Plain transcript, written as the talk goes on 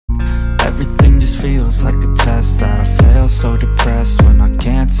feels like a test that I fail, so depressed when I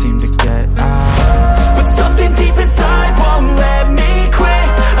can't seem to get out. But something deep inside won't let me quit.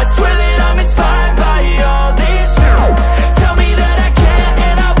 I swear that I'm inspired by all this shit. Tell me that I can't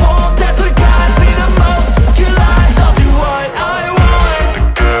and I won't. That's what guides me the most. Your lies, I'll do what I want.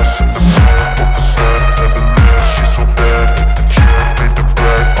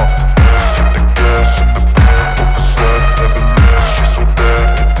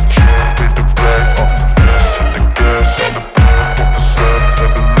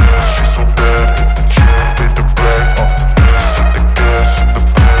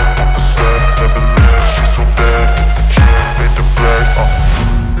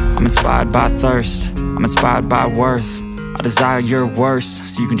 I'm inspired by thirst, I'm inspired by worth. I desire your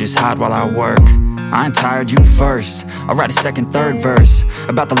worst, so you can just hide while I work. I ain't tired, you first. I'll write a second, third verse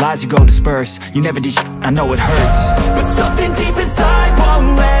about the lies you go disperse. You never did shit, I know it hurts. But something deep inside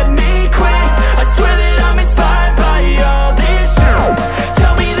won't let me quit. I swear that I'm inspired by all this shit.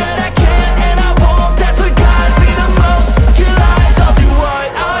 Tell me that I can't and I won't. That's what guides me the most. Your lies, I'll do what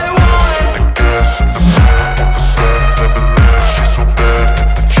I want.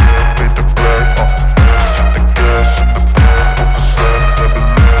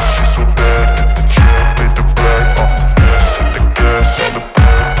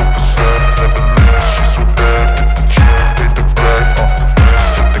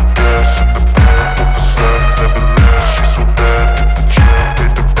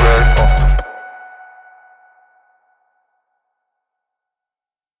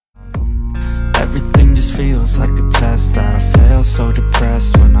 Everything just feels like a test that I fail, so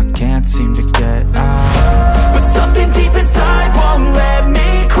depressed when I can't seem to get out. But something deep inside won't let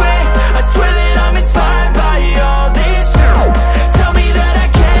me quit. I swear that I'm inspired by all this shit. Tell me that I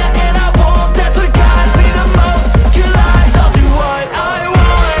can't and I won't. That's what guides me the most. Your lies, I'll do what I want.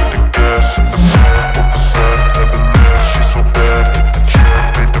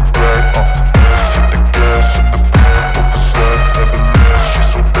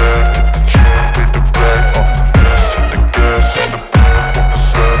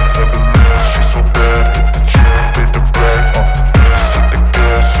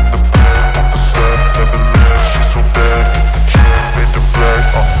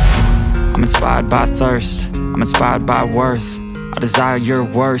 I'm inspired by thirst, I'm inspired by worth. I desire your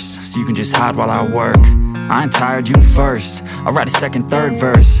worst, so you can just hide while I work. I ain't tired, you first. I'll write a second, third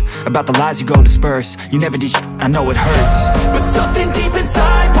verse about the lies you go disperse. You never did shit, I know it hurts. But something deep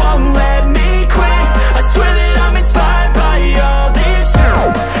inside won't let me quit. I swear that I'm inspired by all this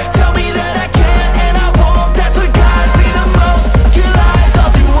shit. Tell me that I can't and I won't. That's what guides me the most. Your lies,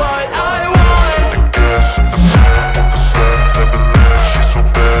 I'll do what I want.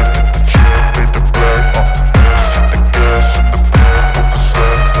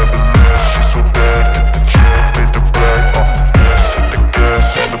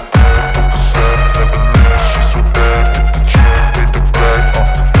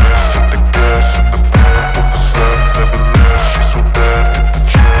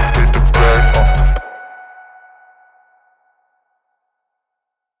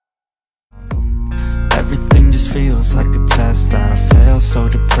 Everything just feels like a test that I fail, so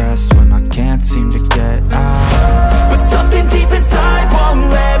depressed when I can't seem to get out. But something deep inside won't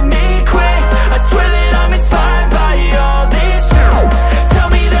let me quit. I swear that I'm inspired by all this shit. Tell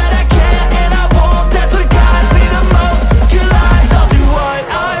me that I can't and I won't. That's what guides me the most. Your lies, I'll do what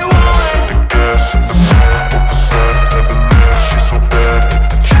I want.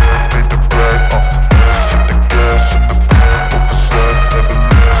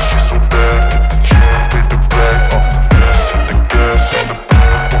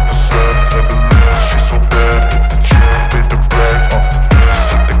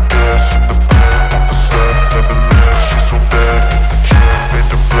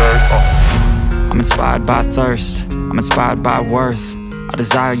 I'm inspired by thirst, I'm inspired by worth. I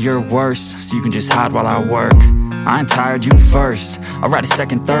desire your worst, so you can just hide while I work. I ain't tired, you first. I'll write a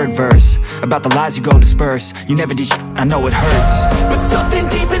second, third verse about the lies you go disperse. You never did shit, I know it hurts. But something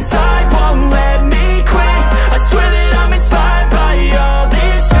deep inside won't let